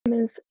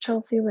is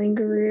Chelsea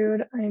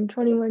Langerud. I am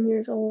 21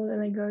 years old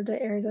and I go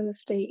to Arizona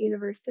State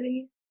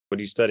University. What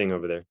are you studying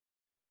over there?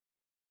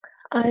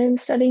 I'm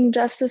studying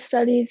justice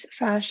studies,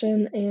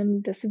 fashion,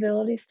 and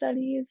disability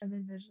studies. I've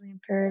been visually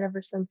impaired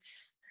ever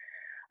since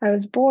I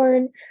was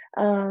born.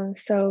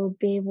 So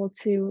being able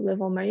to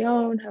live on my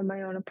own, have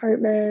my own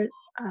apartment,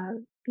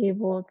 be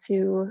able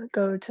to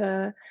go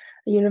to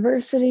a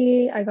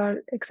university. I got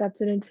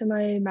accepted into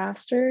my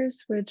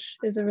master's, which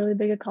is a really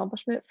big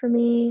accomplishment for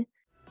me.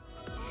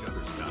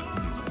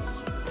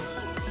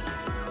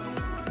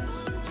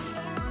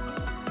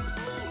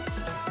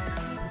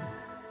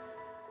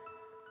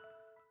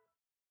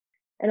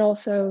 And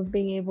also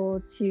being able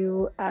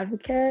to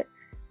advocate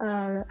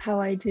how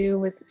I do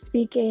with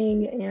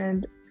speaking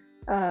and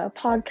a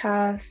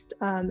podcast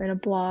and a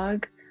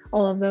blog.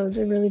 All of those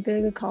are really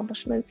big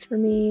accomplishments for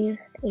me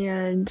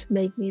and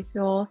make me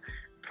feel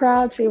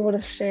proud to be able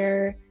to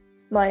share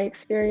my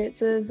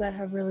experiences that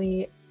have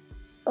really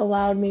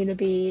allowed me to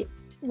be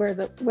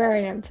where I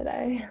am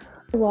today.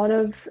 A lot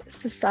of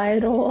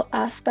societal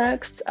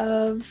aspects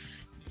of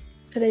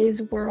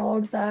today's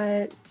world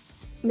that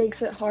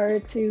makes it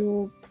hard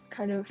to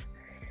kind of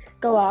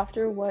go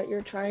after what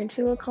you're trying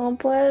to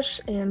accomplish.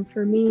 And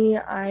for me,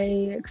 I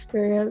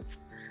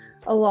experienced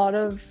a lot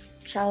of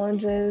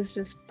challenges,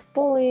 just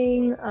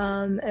bullying,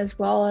 as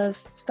well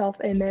as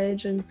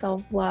self-image and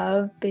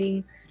self-love.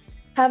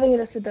 Having a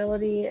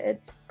disability,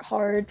 it's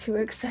hard to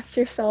accept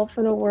yourself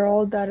in a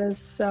world that is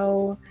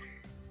so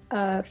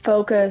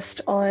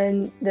focused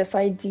on this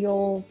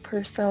ideal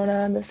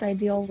persona and this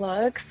ideal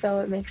look.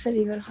 So it makes it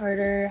even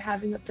harder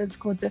having a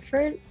physical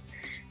difference.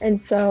 And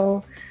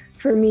so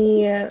for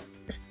me,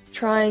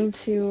 trying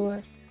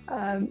to,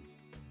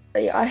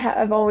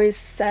 I've always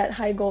set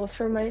high goals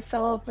for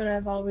myself, and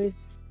I've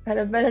always kind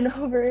of been an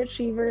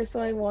overachiever.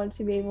 So I want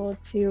to be able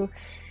to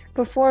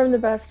perform the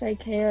best I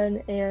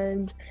can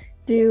and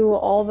do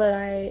all that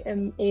I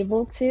am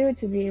able to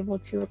be able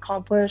to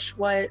accomplish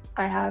what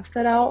I have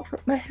set out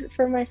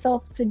for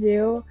myself to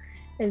do.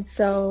 And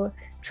so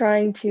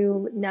trying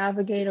to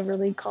navigate a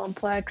really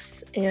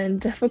complex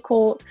and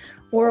difficult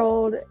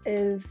world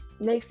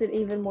makes it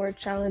even more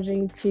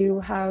challenging to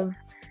have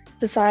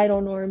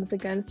societal norms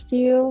against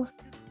you.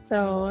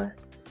 So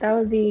that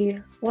would be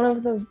one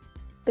of the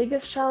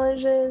biggest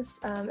challenges.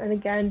 And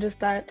again, just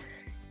that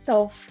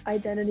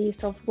self-identity,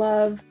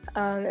 self-love.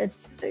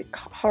 It's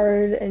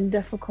hard and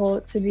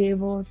difficult to be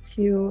able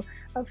to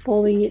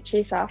fully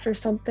chase after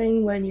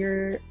something when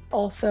you're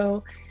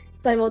also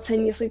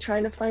simultaneously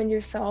trying to find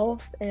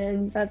yourself.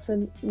 And that's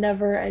a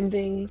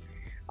never-ending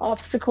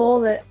obstacle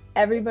that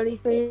everybody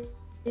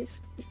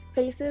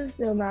faces,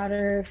 no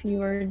matter if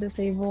you are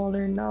disabled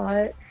or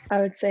not. I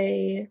would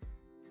say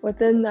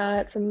within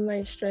that, some of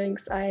my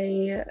strengths,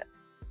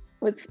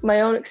 with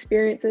my own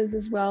experiences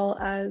as well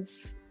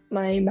as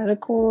my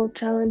medical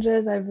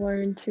challenges, I've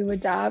learned to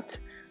adapt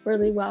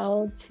really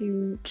well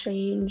to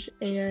change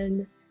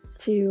and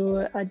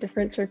to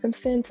different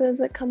circumstances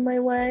that come my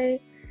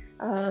way.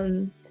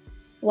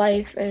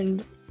 Life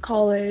and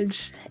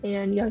college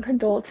and young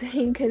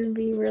adulting can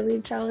be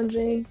really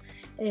challenging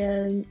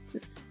and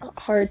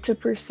hard to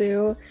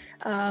pursue.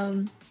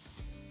 And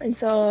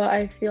so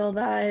I feel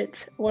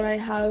that what I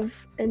have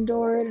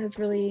endured has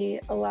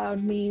really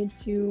allowed me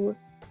to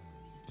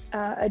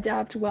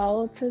adapt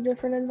well to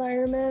different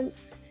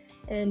environments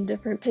and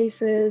different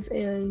paces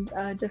and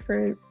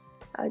different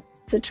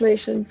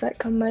situations that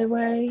come my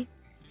way.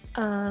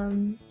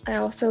 I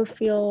also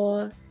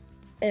feel,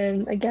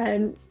 and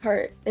again,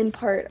 part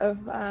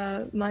of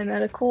my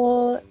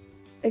medical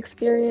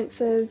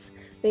experiences,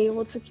 being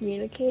able to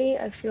communicate.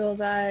 I feel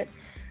that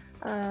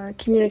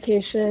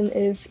communication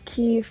is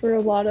key for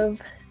a lot of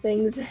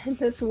things in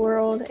this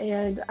world,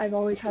 and I've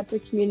always had to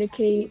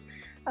communicate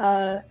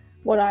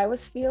what I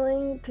was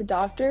feeling to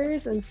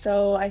doctors. And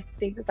so I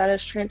think that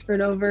has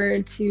transferred over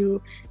into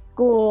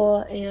school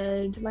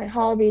and my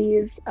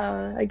hobbies.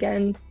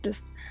 Again,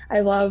 just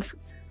I love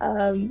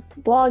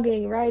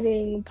blogging,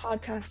 writing,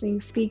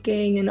 podcasting,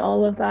 speaking, and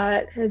all of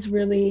that has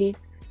really,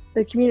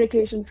 the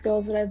communication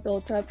skills that I've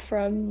built up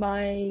from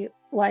my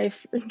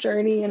life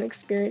journey and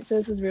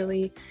experiences has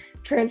really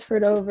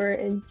transferred over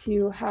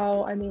into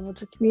how I'm able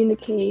to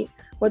communicate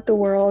with the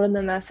world and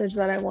the message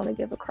that I want to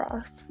give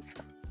across.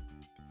 So,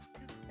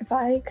 if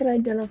I could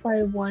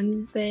identify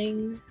one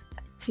thing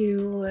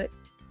to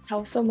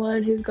help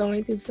someone who's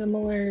going through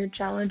similar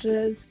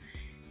challenges,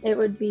 it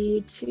would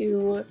be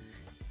to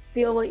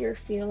feel what you're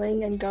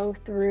feeling and go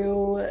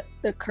through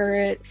the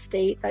current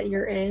state that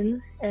you're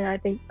in. And I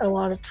think a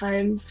lot of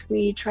times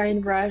we try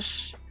and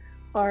rush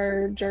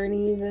our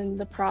journeys and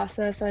the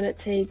process that it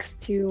takes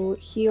to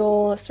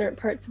heal certain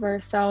parts of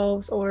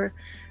ourselves or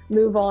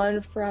move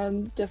on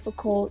from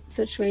difficult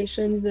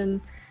situations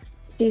and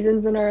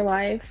seasons in our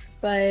life.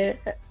 But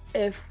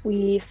if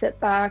we sit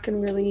back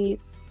and really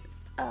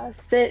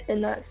sit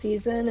in that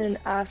season and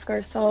ask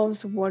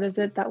ourselves, what is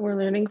it that we're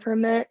learning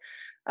from it?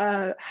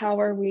 How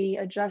are we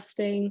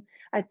adjusting?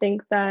 I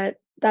think that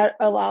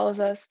allows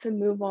us to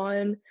move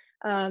on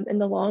in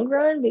the long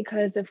run,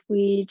 because if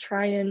we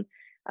try and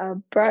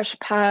brush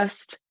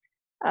past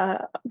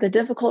the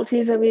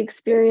difficulties that we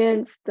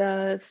experience,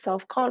 the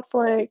self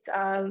conflict,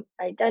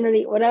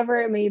 identity,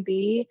 whatever it may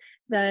be,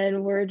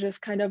 then we're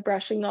just kind of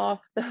brushing off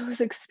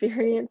those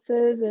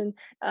experiences and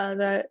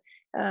that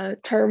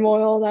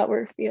turmoil that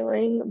we're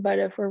feeling. But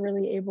if we're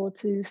really able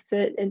to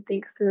sit and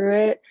think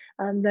through it,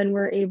 then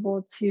we're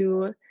able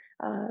to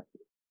uh,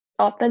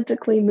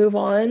 authentically move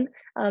on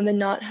and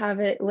not have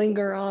it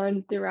linger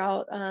on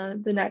throughout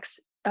the next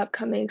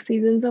upcoming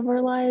seasons of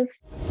our life.